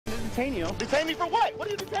detain you. Detain me for what? What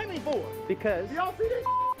do you detain me for? Because. Do y'all see this?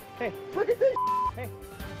 Hey, Look at this. hey.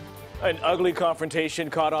 An ugly confrontation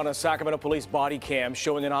caught on a Sacramento police body cam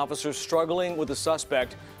showing an officer struggling with a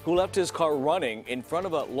suspect who left his car running in front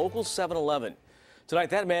of a local 7-Eleven. Tonight,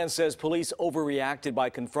 that man says police overreacted by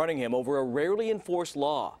confronting him over a rarely enforced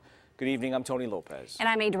law. Good evening, I'm Tony Lopez. And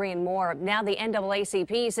I'm Adrienne Moore. Now the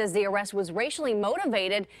NAACP says the arrest was racially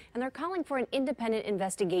motivated, and they're calling for an independent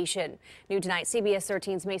investigation. New tonight, CBS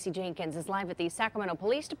 13's Macy Jenkins is live at the Sacramento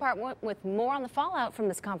Police Department with more on the fallout from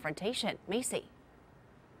this confrontation. Macy.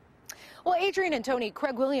 Well, Adrienne and Tony,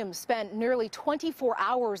 Craig Williams spent nearly 24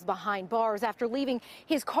 hours behind bars after leaving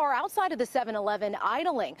his car outside of the 7-Eleven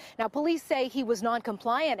idling. Now, police say he was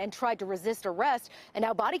non-compliant and tried to resist arrest. And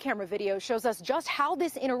now body camera video shows us just how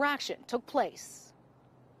this interaction took place.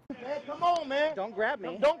 Man, come on, man. Don't grab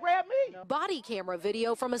me. Don't grab me. Body camera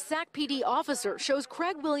video from a Sac PD officer shows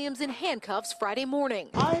Craig Williams in handcuffs Friday morning.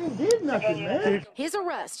 I ain't did nothing, man. His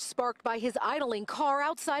arrest sparked by his idling car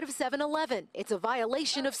outside of 7-Eleven. It's a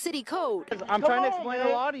violation of city code. I'm trying to explain the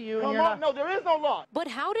law to you, and you're not. No, there is no law. But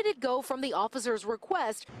how did it go from the officer's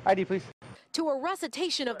request ID, please. to a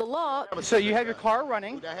recitation of the law So you have your car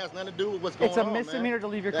running. That has nothing to do with what's going on, It's a misdemeanor to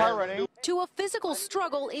leave your car running. to a physical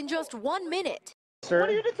struggle in just 1 minute? Sir? What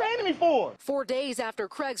are you detaining me for? 4 days after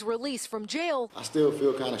Craig's release from jail, I still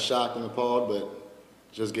feel kind of shocked and appalled, but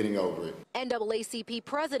just getting over it. NAACP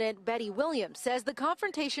President Betty Williams says the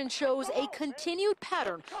confrontation shows a continued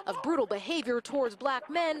pattern of brutal behavior towards black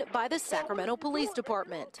men by the Sacramento Police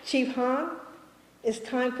Department. Chief Hahn, it's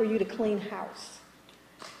time for you to clean house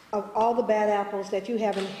of all the bad apples that you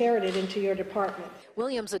have inherited into your department.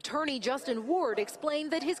 Williams' attorney Justin Ward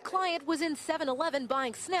explained that his client was in 7-Eleven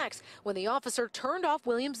buying snacks when the officer turned off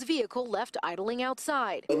Williams' vehicle left idling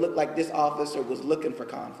outside. It looked like this officer was looking for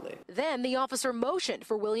conflict. Then the officer motioned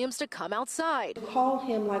for Williams to come outside. Call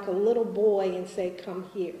him like a little boy and say, come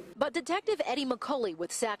here. But Detective Eddie McCulley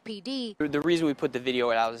with Sac PD The reason we put the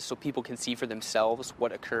video out is so people can see for themselves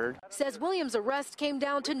what occurred. says Williams' arrest came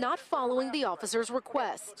down to not following the officer's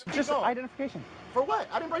request. Just identification. For what?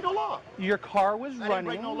 I didn't break no law. Your car was I running. didn't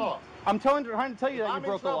break no law. I'm trying to tell you that I'm you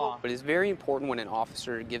broke in the trouble. law. But it's very important when an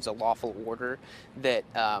officer gives a lawful order that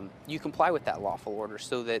you comply with that lawful order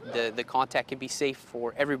so that the contact can be safe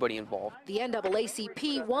for everybody involved. The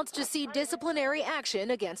NAACP wants to see disciplinary action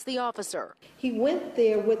against the officer. He went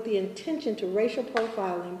there with the intention to racial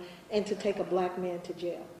profile him and to take a black man to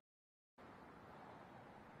jail.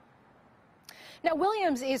 Now,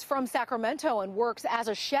 Williams is from Sacramento and works as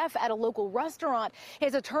a chef at a local restaurant.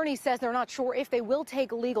 His attorney says they're not sure if they will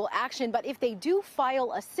take legal action, but if they do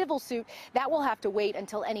file a civil suit, that will have to wait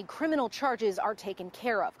until any criminal charges are taken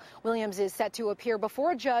care of. Williams is set to appear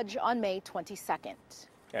before a judge on May 22nd.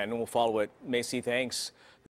 And we'll follow it. Macy, thanks.